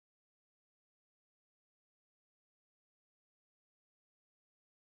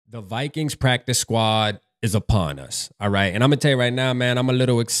The Vikings practice squad is upon us. All right. And I'm going to tell you right now, man, I'm a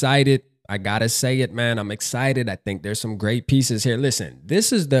little excited. I got to say it, man. I'm excited. I think there's some great pieces here. Listen,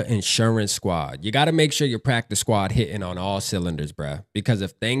 this is the insurance squad. You got to make sure your practice squad hitting on all cylinders, bruh. Because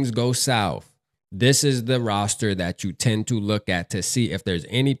if things go south, this is the roster that you tend to look at to see if there's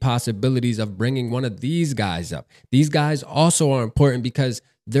any possibilities of bringing one of these guys up. These guys also are important because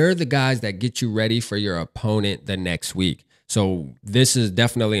they're the guys that get you ready for your opponent the next week. So this is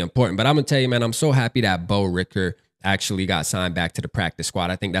definitely important. But I'm going to tell you, man, I'm so happy that Bo Ricker actually got signed back to the practice squad.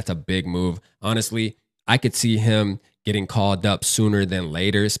 I think that's a big move. Honestly, I could see him getting called up sooner than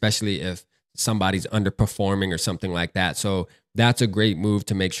later, especially if somebody's underperforming or something like that. So that's a great move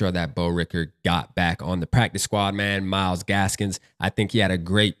to make sure that Bo Ricker got back on the practice squad, man. Myles Gaskins, I think he had a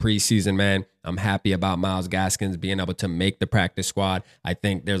great preseason, man. I'm happy about Myles Gaskins being able to make the practice squad. I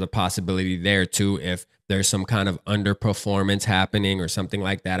think there's a possibility there too if there's some kind of underperformance happening or something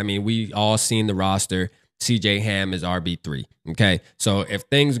like that. I mean, we all seen the roster. CJ Ham is RB3. Okay. So if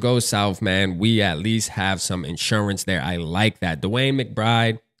things go south, man, we at least have some insurance there. I like that. Dwayne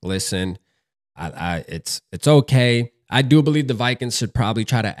McBride, listen, it's okay. I do believe the Vikings should probably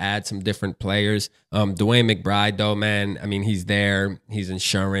try to add some different players. Dwayne McBride, though, man, I mean, he's there. He's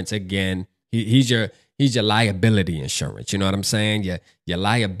insurance. Again, he's your liability insurance. You know what I'm saying? Your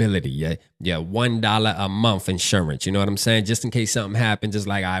liability, your $1 a month insurance. You know what I'm saying? Just in case something happens, just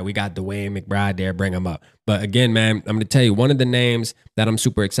like, all right, we got Dwayne McBride there, bring him up. But again, man, I'm going to tell you, one of the names that I'm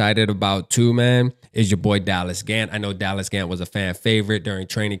super excited about too, man, is your boy Dallas Gant. I know Dallas Gant was a fan favorite during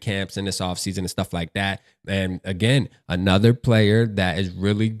training camps and this offseason and stuff like that. And again, another player that is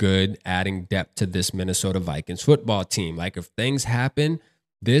really good adding depth to this Minnesota Vikings football team. Like if things happen,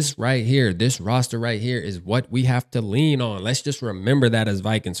 this right here, this roster right here is what we have to lean on. Let's just remember that as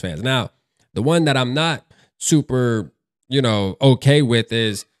Vikings fans. Now, the one that I'm not super, okay with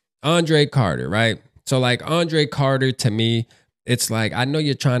is Andre Carter, right? So like Andre Carter, to me, it's like, I know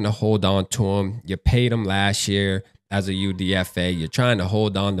you're trying to hold on to him. You paid him last year as a UDFA. You're trying to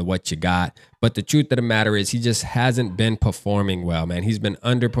hold on to what you got. But the truth of the matter is he just hasn't been performing well, man. He's been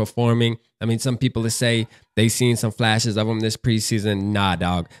underperforming. I mean, some people say they seen some flashes of him this preseason. Nah,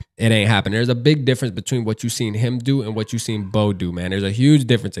 dog, it ain't happening. There's a big difference between what you've seen him do and what you've seen Bo do, man. There's a huge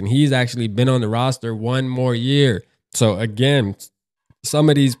difference. And he's actually been on the roster one more year. So again, some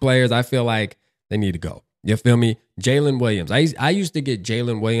of these players, I feel like they need to go. You feel me? Jalen Williams. I used to get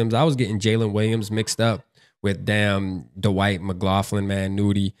Jalen Williams. I was getting Jalen Williams mixed up with damn Dwight McLaughlin, man,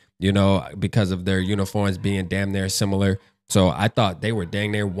 Nudie, because of their uniforms being damn near similar. So I thought they were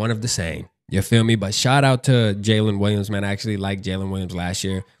dang near one of the same. You feel me? But shout out to Jalen Williams, man. I actually liked Jalen Williams last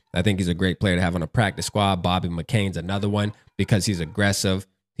year. I think he's a great player to have on a practice squad. Bobby McCain's another one because he's aggressive.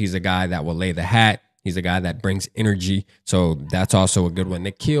 He's a guy that will lay the hat. He's a guy that brings energy. So that's also a good one.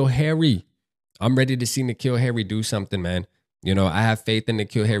 N'Keal Harry. I'm ready to see N'Keal Harry do something, man. I have faith in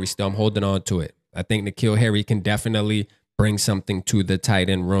N'Keal Harry still. I'm holding on to it. I think N'Keal Harry can definitely bring something to the tight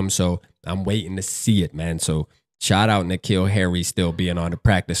end room. So I'm waiting to see it, man. So shout out N'Keal Harry still being on the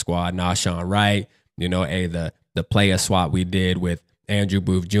practice squad. Noshawn Wright, the player swap we did with Andrew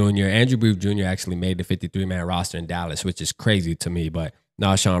Booth Jr. Andrew Booth Jr. actually made the 53-man roster in Dallas, which is crazy to me. But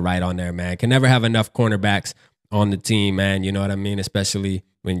Noshawn Wright on there, man. Can never have enough cornerbacks on the team, man. You know what I mean? Especially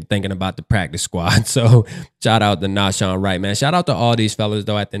when you're thinking about the practice squad. So shout out to Noshawn Wright, man. Shout out to all these fellas,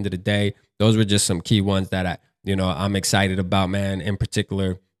 though, at the end of the day. Those were just some key ones that I'm excited about, man. In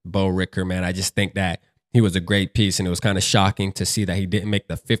particular, Bo Ricker, man. I just think that he was a great piece, and it was kind of shocking to see that he didn't make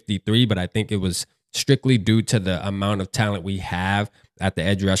the 53, but I think it was strictly due to the amount of talent we have at the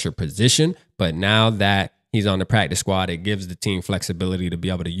edge rusher position. But now that he's on the practice squad, it gives the team flexibility to be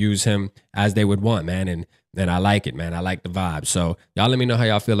able to use him as they would want, man. And I like it, man. I like the vibe. So y'all let me know how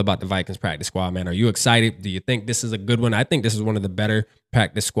y'all feel about the Vikings practice squad, man. Are you excited? Do you think this is a good one? I think this is one of the better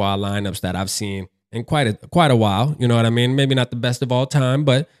practice squad lineups that I've seen in quite a while. You know what I mean? Maybe not the best of all time,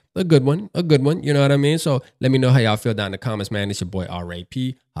 but a good one. You know what I mean? So let me know how y'all feel down in the comments, man. It's your boy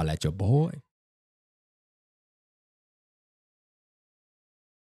RAP. Holla at your boy.